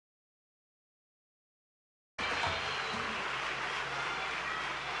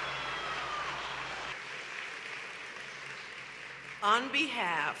On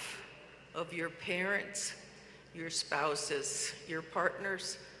behalf of your parents, your spouses, your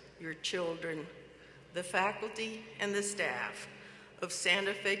partners, your children, the faculty and the staff of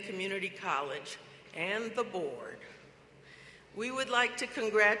Santa Fe Community College and the board, we would like to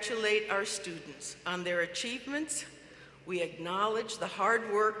congratulate our students on their achievements. We acknowledge the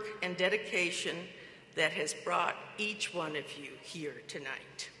hard work and dedication that has brought each one of you here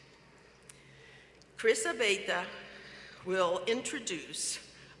tonight. Chris Abeta will introduce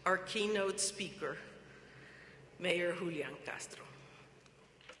our keynote speaker, Mayor Julian Castro.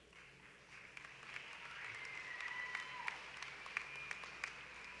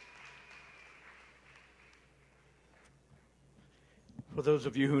 For those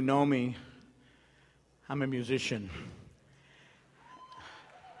of you who know me, I'm a musician.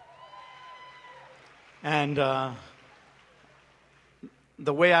 And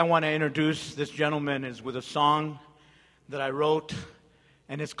the way I want to introduce this gentleman is with a song that I wrote,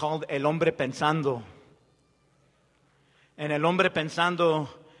 and it's called El Hombre Pensando. And El Hombre Pensando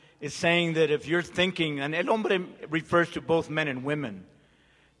is saying that if you're thinking, and El Hombre refers to both men and women.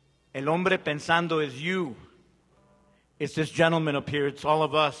 El Hombre Pensando is you. It's this gentleman up here. It's all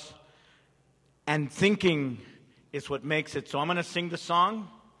of us. And thinking is what makes it. So I'm going to sing the song.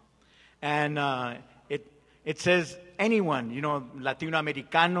 And it says anyone, you know,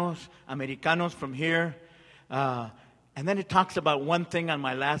 Latinoamericanos, Americanos from here. And then it talks about one thing on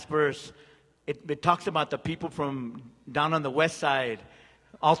my last verse. It talks about the people from down on the west side,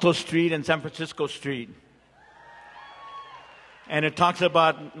 Alto Street and San Francisco Street. And it talks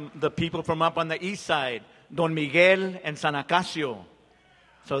about the people from up on the east side, Don Miguel and San Acacio.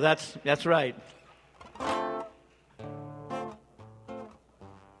 So that's right.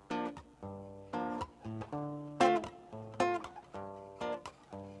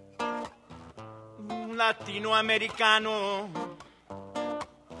 Latinoamericano,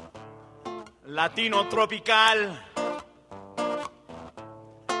 Latino tropical,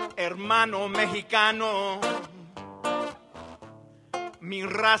 hermano mexicano, mi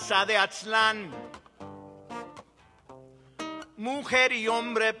raza de Aztlán, mujer y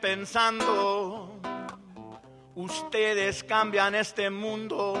hombre pensando, ustedes cambian este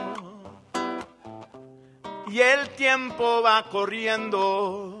mundo y el tiempo va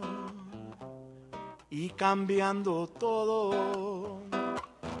corriendo y cambiando todo.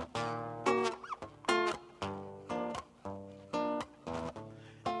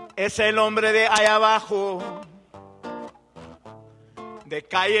 Es el hombre de allá abajo, de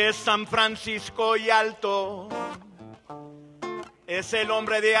calle San Francisco y Alto. Es el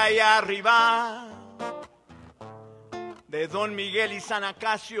hombre de allá arriba, de Don Miguel y San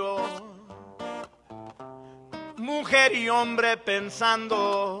Acacio. Mujer y hombre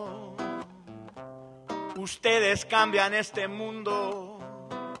pensando, ustedes cambian este mundo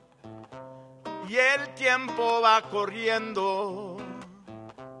y el tiempo va corriendo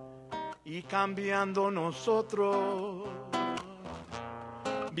y cambiando nosotros,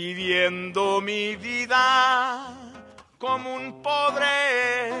 viviendo mi vida como un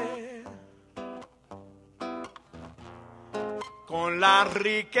pobre, con la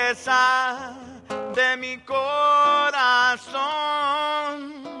riqueza de mi corazón.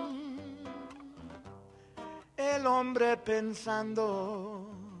 El hombre pensando,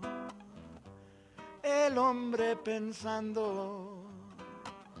 el hombre pensando.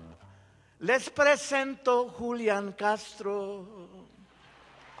 Les presento Julian Castro.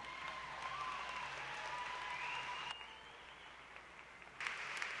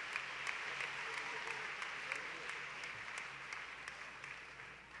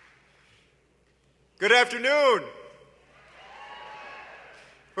 Good afternoon.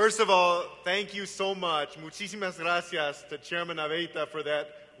 First of all, thank you so much. Muchísimas gracias to Chairman Abeta for that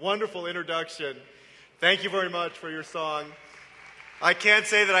wonderful introduction. Thank you very much for your song. I can't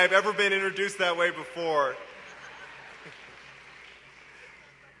say that I've ever been introduced that way before.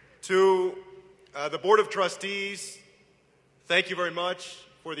 To the Board of Trustees, thank you very much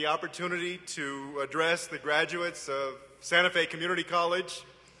for the opportunity to address the graduates of Santa Fe Community College.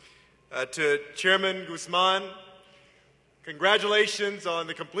 To Chairman Guzman, congratulations on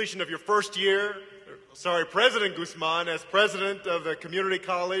the completion of your first year. Sorry, President Guzman, as president of the community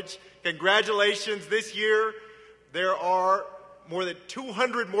college, congratulations. This year, there are more than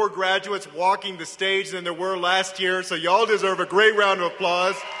 200 more graduates walking the stage than there were last year, so y'all deserve a great round of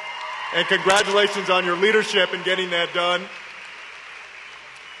applause, and congratulations on your leadership in getting that done.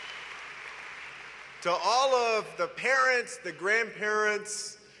 To all of the parents, the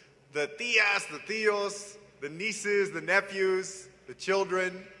grandparents, the tias, the tios, the nieces, the nephews, the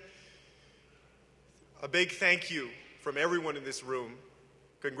children, a big thank you from everyone in this room,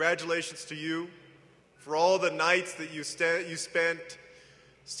 congratulations to you for all the nights that you spent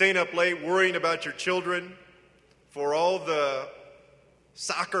staying up late worrying about your children, for all the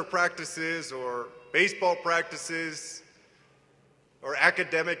soccer practices or baseball practices or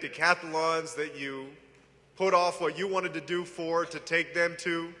academic decathlons that you put off what you wanted to do to take them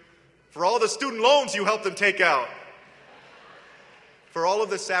to, for all the student loans you helped them take out, for all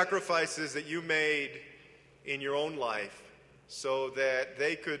of the sacrifices that you made in your own life so that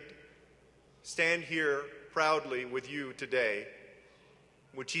they could stand here proudly with you today.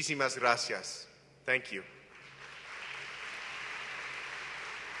 Muchísimas gracias. Thank you.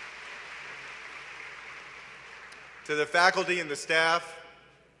 To the faculty and the staff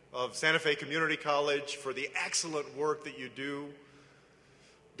of Santa Fe Community College for the excellent work that you do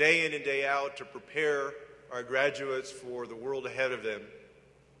day in and day out to prepare our graduates for the world ahead of them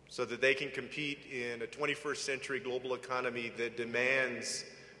so that they can compete in a 21st century global economy that demands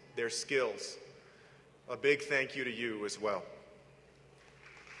their skills. A big thank you to you as well.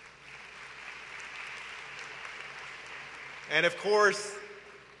 And of course,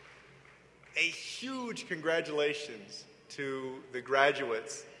 a huge congratulations to the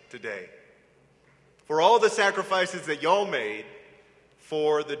graduates today for all the sacrifices that y'all made,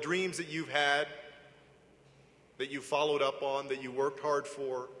 for the dreams that you've had, that you followed up on, that you worked hard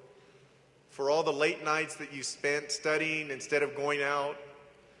for all the late nights that you spent studying instead of going out,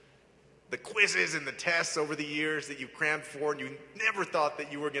 the quizzes and the tests over the years that you crammed for and you never thought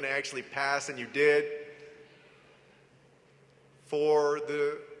that you were going to actually pass and you did, for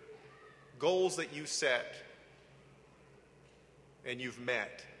the goals that you set and you've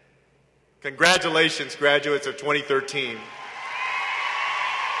met. Congratulations, graduates of 2013.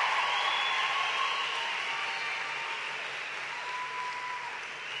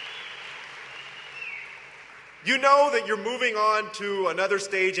 You know that you're moving on to another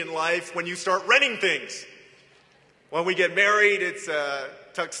stage in life when you start renting things. When we get married, it's a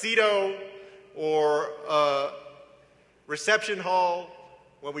tuxedo or a reception hall.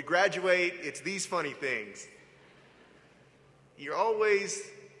 When we graduate, it's these funny things. You're always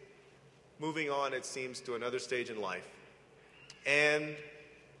moving on, it seems, to another stage in life. And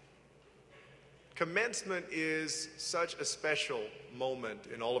commencement is such a special moment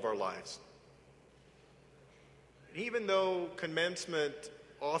in all of our lives. Even though commencement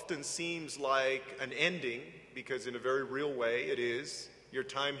often seems like an ending, because in a very real way it is, your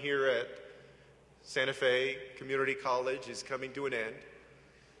time here at Santa Fe Community College is coming to an end,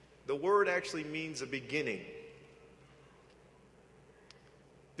 the word actually means a beginning.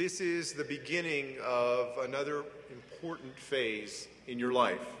 This is the beginning of another important phase in your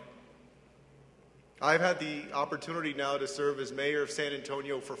life. I've had the opportunity now to serve as mayor of San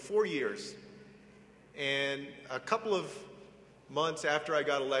Antonio for 4 years. And a couple of months after I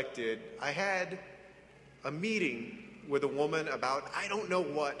got elected, I had a meeting with a woman about I don't know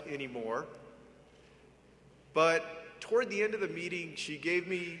what anymore. But toward the end of the meeting, she gave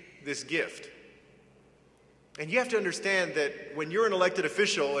me this gift. And you have to understand that when you're an elected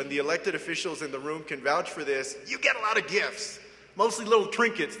official, and the elected officials in the room can vouch for this, you get a lot of gifts, mostly little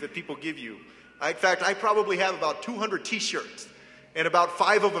trinkets that people give you. In fact, I probably have about 200 t-shirts. And about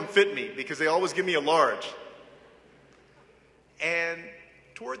 5 of them fit me because they always give me a large. And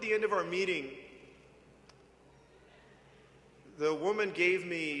toward the end of our meeting, the woman gave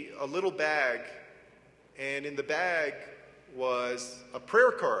me a little bag, and in the bag was a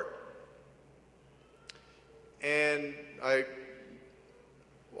prayer card. And I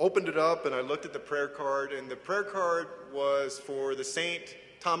opened it up and I looked at the prayer card, and the prayer card was for the Saint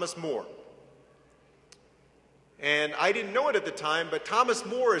Thomas More. And I didn't know it at the time, but Thomas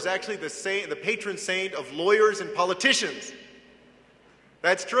More is actually the patron saint of lawyers and politicians.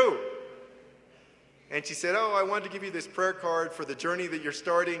 That's true. And she said, oh, I wanted to give you this prayer card for the journey that you're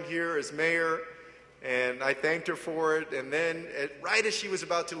starting here as mayor. And I thanked her for it. And then right as she was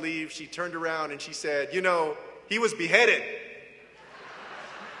about to leave, she turned around and she said, you know, he was beheaded.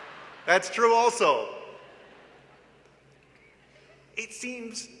 That's true also. It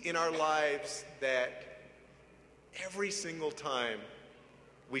seems in our lives that every single time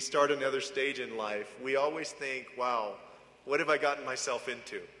we start another stage in life, we always think, wow, what have I gotten myself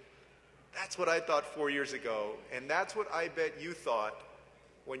into? That's what I thought 4 years ago, and that's what I bet you thought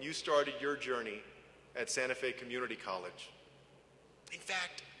when you started your journey at Santa Fe Community College. In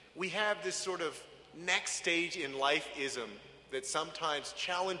fact, we have this sort of next stage in life-ism that sometimes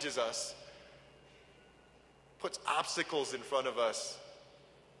challenges us, puts obstacles in front of us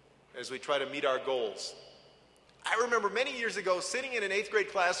as we try to meet our goals. I remember many years ago sitting in an 8th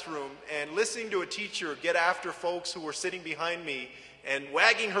grade classroom and listening to a teacher get after folks who were sitting behind me and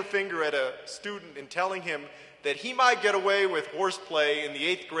wagging her finger at a student and telling him that he might get away with horseplay in the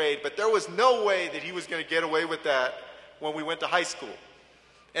 8th grade, but there was no way that he was going to get away with that when we went to high school.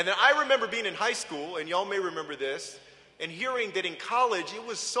 And then I remember being in high school, and y'all may remember this, and hearing that in college it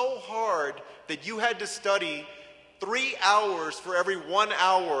was so hard that you had to study 3 hours for every 1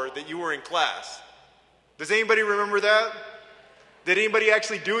 hour that you were in class. Does anybody remember that? Did anybody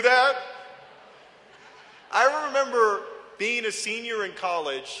actually do that? I remember being a senior in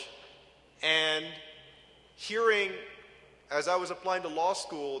college and hearing, as I was applying to law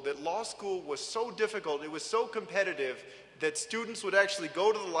school, that law school was so difficult, it was so competitive, that students would actually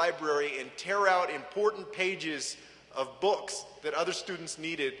go to the library and tear out important pages of books that other students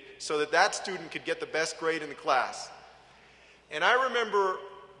needed so that that student could get the best grade in the class. And I remember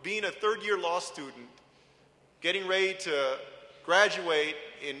being a third-year law student, getting ready to graduate,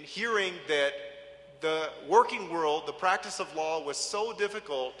 and hearing that the working world, the practice of law, was so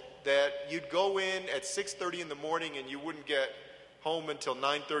difficult that you'd go in at 6:30 in the morning and you wouldn't get home until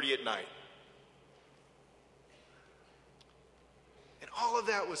 9:30 at night. And all of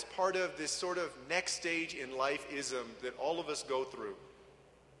that was part of this sort of next stage in life-ism that all of us go through,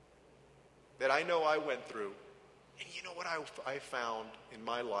 that I know I went through. And you know what I found in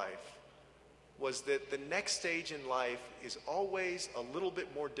my life was that the next stage in life is always a little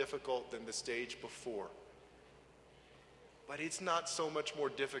bit more difficult than the stage before. But it's not so much more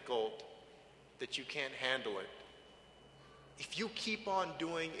difficult that you can't handle it. If you keep on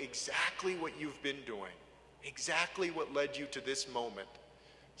doing exactly what you've been doing, exactly what led you to this moment,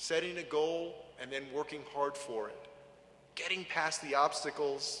 setting a goal and then working hard for it, getting past the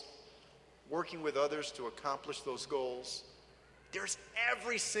obstacles, working with others to accomplish those goals, there's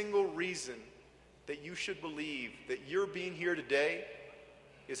every single reason that you should believe that your being here today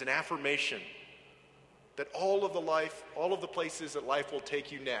is an affirmation that all of the places that life will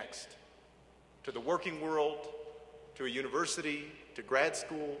take you next, to the working world, to a university, to grad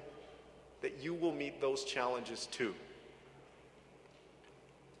school, that you will meet those challenges too.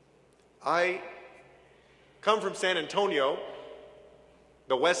 I come from San Antonio,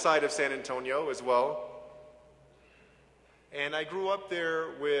 the west side of San Antonio as well, and I grew up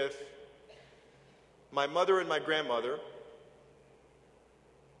there with my mother and my grandmother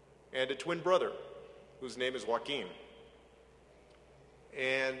and a twin brother whose name is Joaquin.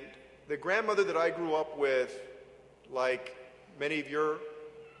 And the grandmother that I grew up with, like many of your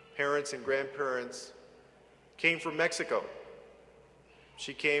parents and grandparents, came from Mexico.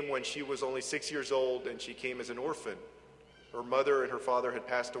 She came when she was only 6 years old, and she came as an orphan. Her mother and her father had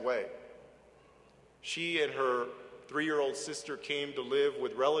passed away. She and her 3-year-old sister came to live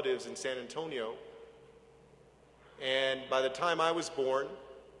with relatives in San Antonio. And by the time I was born,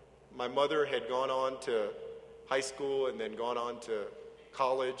 my mother had gone on to high school and then gone on to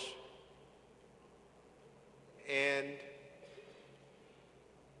college. And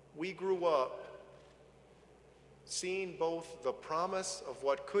we grew up seeing both the promise of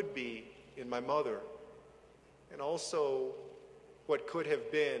what could be in my mother and also what could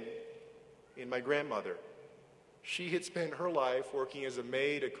have been in my grandmother. She had spent her life working as a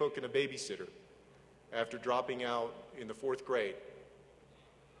maid, a cook, and a babysitter after dropping out in the 4th grade.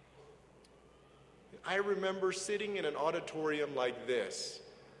 I remember sitting in an auditorium like this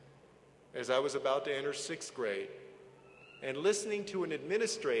as I was about to enter 6th grade and listening to an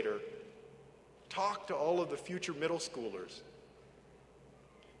administrator talk to all of the future middle schoolers.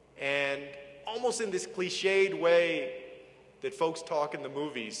 And almost in this cliched way that folks talk in the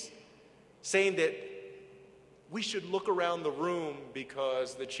movies, saying that we should look around the room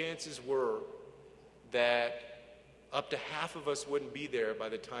because the chances were that up to half of us wouldn't be there by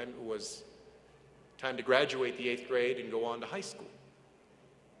the time it was time to graduate the 8th grade and go on to high school.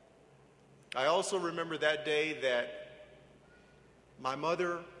 I also remember that day that my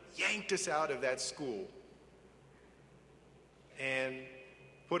mother yanked us out of that school and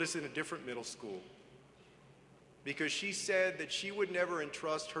put us in a different middle school because she said that she would never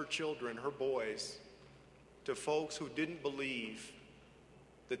entrust her children, her boys, to folks who didn't believe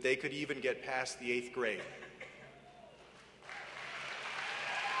that they could even get past the 8th grade.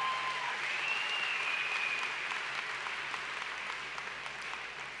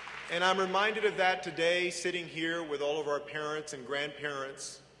 And I'm reminded of that today, sitting here with all of our parents and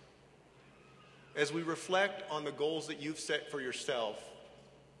grandparents, as we reflect on the goals that you've set for yourself,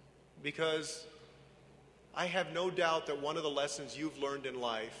 because I have no doubt that one of the lessons you've learned in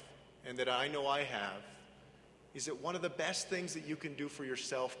life, and that I know I have, is that one of the best things that you can do for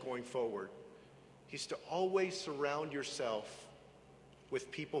yourself going forward is to always surround yourself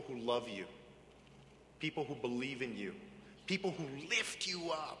with people who love you, people who believe in you, people who lift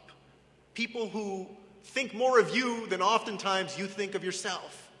you up, people who think more of you than oftentimes you think of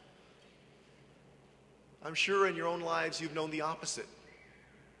yourself. I'm sure in your own lives you've known the opposite.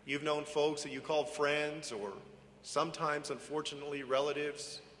 You've known folks that you called friends, or sometimes, unfortunately,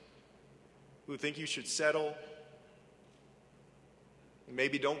 relatives who think you should settle,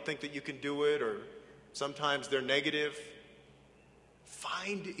 maybe don't think that you can do it, or sometimes they're negative.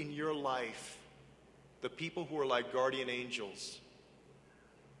 Find in your life the people who are like guardian angels,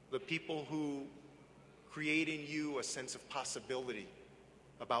 the people who create in you a sense of possibility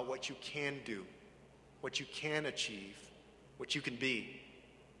about what you can do, what you can achieve, what you can be.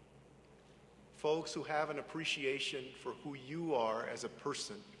 Folks who have an appreciation for who you are as a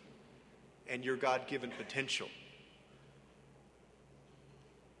person and your God-given potential.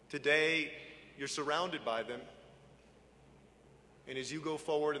 Today, you're surrounded by them, and as you go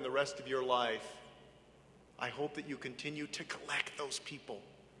forward in the rest of your life, I hope that you continue to collect those people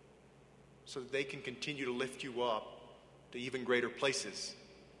so that they can continue to lift you up to even greater places.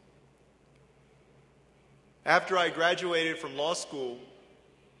 After I graduated from law school,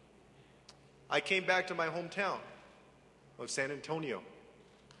 I came back to my hometown of San Antonio.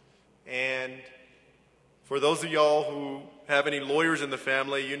 And for those of y'all who have any lawyers in the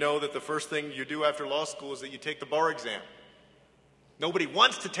family, you know that the first thing you do after law school is that you take the bar exam. Nobody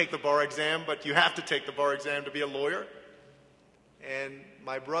wants to take the bar exam, but you have to take the bar exam to be a lawyer. And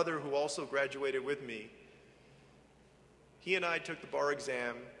my brother, who also graduated with me, he and I took the bar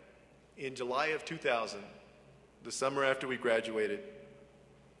exam in July of 2000, the summer after we graduated.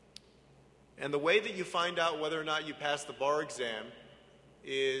 And the way that you find out whether or not you passed the bar exam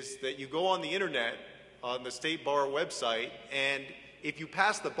is that you go on the internet, on the State Bar website, and if you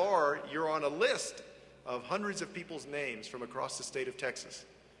pass the bar, you're on a list of hundreds of people's names from across the state of Texas.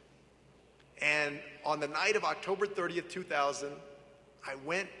 And on the night of October 30th, 2000, I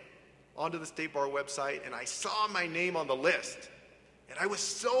went onto the State Bar website and I saw my name on the list. And I was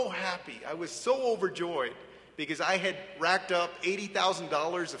so happy, I was so overjoyed, because I had racked up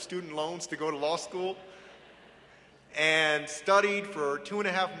 $80,000 of student loans to go to law school and studied for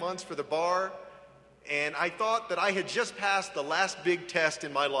 2.5 months for the bar. And I thought that I had just passed the last big test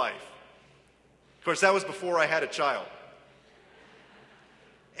in my life. Of course, that was before I had a child.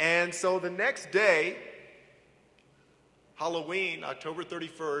 And so the next day, Halloween, October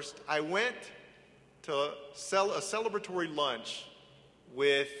 31st, I went to a celebratory lunch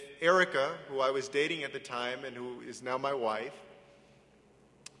with Erica, who I was dating at the time and who is now my wife.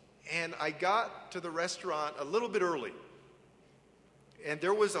 And I got to the restaurant a little bit early. And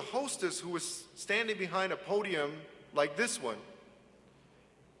there was a hostess who was standing behind a podium like this one.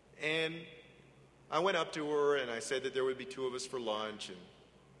 And I went up to her and I said that there would be 2 of us for lunch and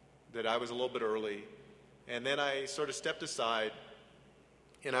that I was a little bit early. And then I sort of stepped aside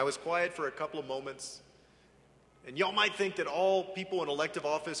and I was quiet for a couple of moments. And y'all might think that all people in elective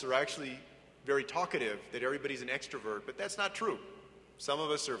office are actually very talkative, that everybody's an extrovert, but that's not true. Some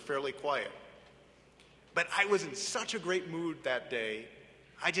of us are fairly quiet. But I was in such a great mood that day,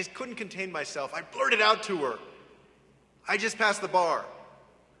 I just couldn't contain myself. I blurted out to her, "I just passed the bar."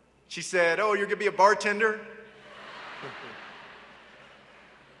 She said, "Oh, you're going to be a bartender?"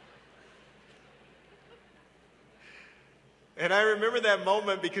 And I remember that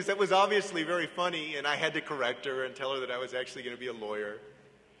moment because that was obviously very funny, and I had to correct her and tell her that I was actually going to be a lawyer.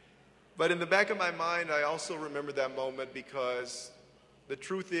 But in the back of my mind, I also remember that moment because the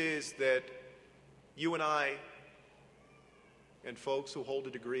truth is that you and I and folks who hold a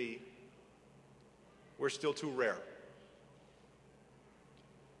degree, we're still too rare.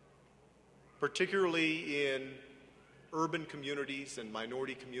 Particularly in urban communities and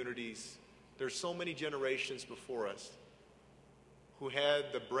minority communities, there's so many generations before us who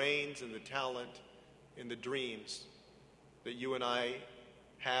had the brains and the talent and the dreams that you and I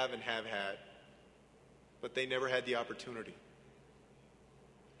have and have had, but they never had the opportunity.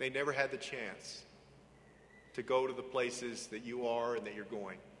 They never had the chance to go to the places that you are and that you're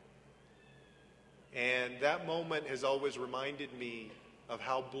going. And that moment has always reminded me of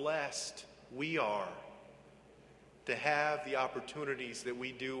how blessed we are to have the opportunities that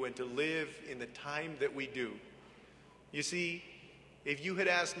we do and to live in the time that we do. You see, if you had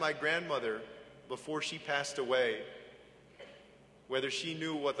asked my grandmother before she passed away whether she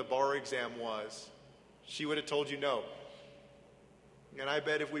knew what the bar exam was, she would have told you no. And I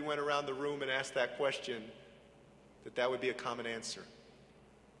bet if we went around the room and asked that question, that would be a common answer.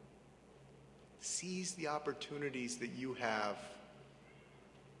 Seize the opportunities that you have.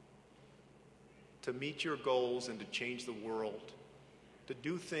 to meet your goals and to change the world, to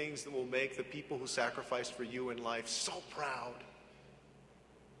do things that will make the people who sacrificed for you in life so proud.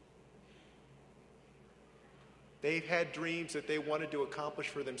 They've had dreams that they wanted to accomplish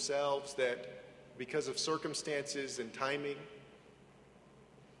for themselves that, because of circumstances and timing,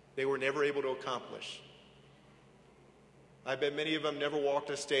 they were never able to accomplish. I bet many of them never walked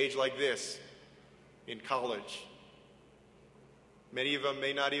a stage like this in college. Many of them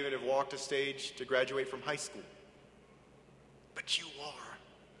may not even have walked a stage to graduate from high school. But you are.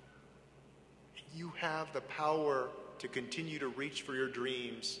 You have the power to continue to reach for your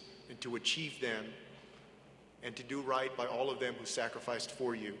dreams and to achieve them and to do right by all of them who sacrificed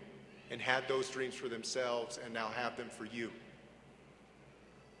for you and had those dreams for themselves and now have them for you.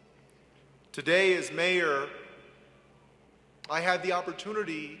 Today, as mayor, I had the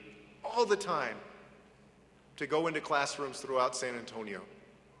opportunity all the time to go into classrooms throughout San Antonio.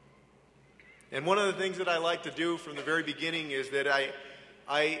 And one of the things that I like to do from the very beginning is that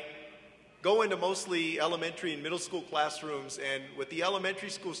I go into mostly elementary and middle school classrooms, and with the elementary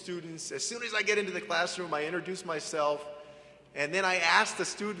school students, as soon as I get into the classroom, I introduce myself, and then I ask the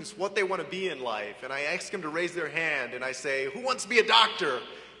students what they want to be in life, and I ask them to raise their hand, and I say, who wants to be a doctor?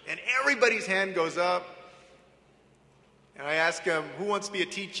 And everybody's hand goes up. And I ask them, who wants to be a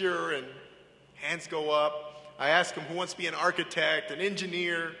teacher? And hands go up. I ask them, who wants to be an architect, an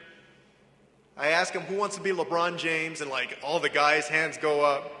engineer? I ask them, who wants to be LeBron James? And like all the guys' hands go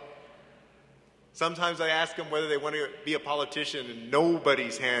up. Sometimes I ask them whether they want to be a politician, and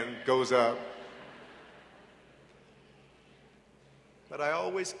nobody's hand goes up. But I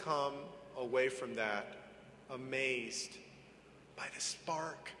always come away from that amazed by the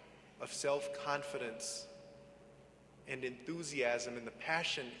spark of self-confidence and enthusiasm and the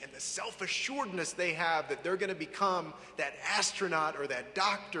passion and the self-assuredness they have that they're going to become that astronaut or that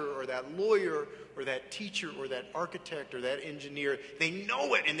doctor or that lawyer or that teacher or that architect or that engineer. They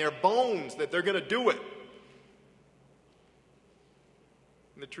know it in their bones that they're going to do it.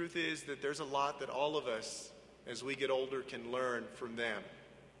 And the truth is that there's a lot that all of us, as we get older, can learn from them.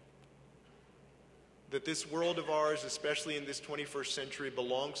 That this world of ours, especially in this 21st century,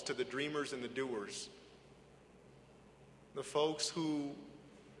 belongs to the dreamers and the doers. The folks who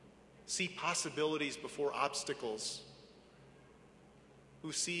see possibilities before obstacles,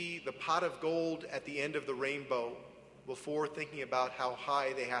 who see the pot of gold at the end of the rainbow before thinking about how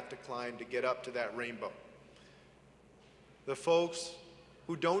high they have to climb to get up to that rainbow. The folks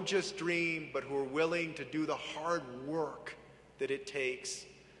who don't just dream, but who are willing to do the hard work that it takes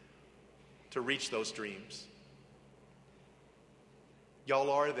to reach those dreams. Y'all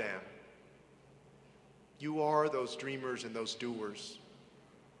are them. You are those dreamers and those doers.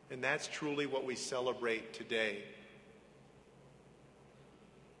 And that's truly what we celebrate today.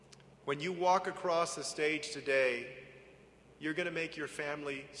 When you walk across the stage today, you're going to make your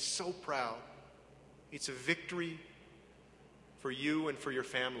family so proud. It's a victory for you and for your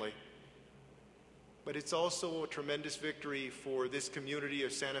family. But it's also a tremendous victory for this community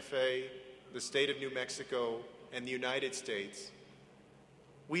of Santa Fe, the state of New Mexico, and the United States.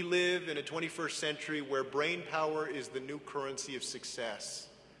 We live in a 21st century where brain power is the new currency of success.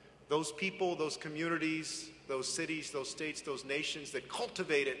 Those people, those communities, those cities, those states, those nations that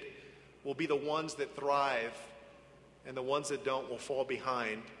cultivate it will be the ones that thrive, and the ones that don't will fall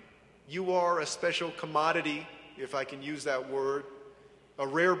behind. You are a special commodity, if I can use that word, a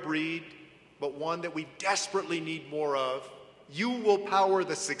rare breed, but one that we desperately need more of. You will power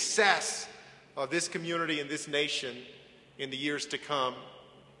the success of this community and this nation in the years to come.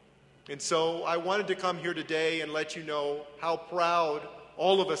 And so I wanted to come here today and let you know how proud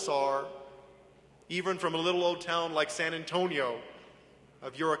all of us are, even from a little old town like San Antonio,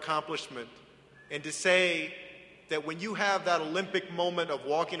 of your accomplishment. And to say that when you have that Olympic moment of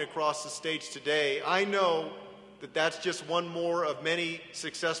walking across the stage today, I know that that's just one more of many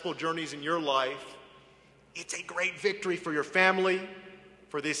successful journeys in your life. It's a great victory for your family,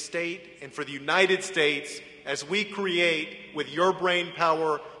 for this state, and for the United States as we create, with your brain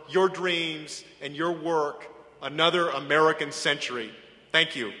power, your dreams, and your work, another American century.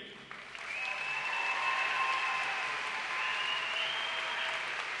 Thank you.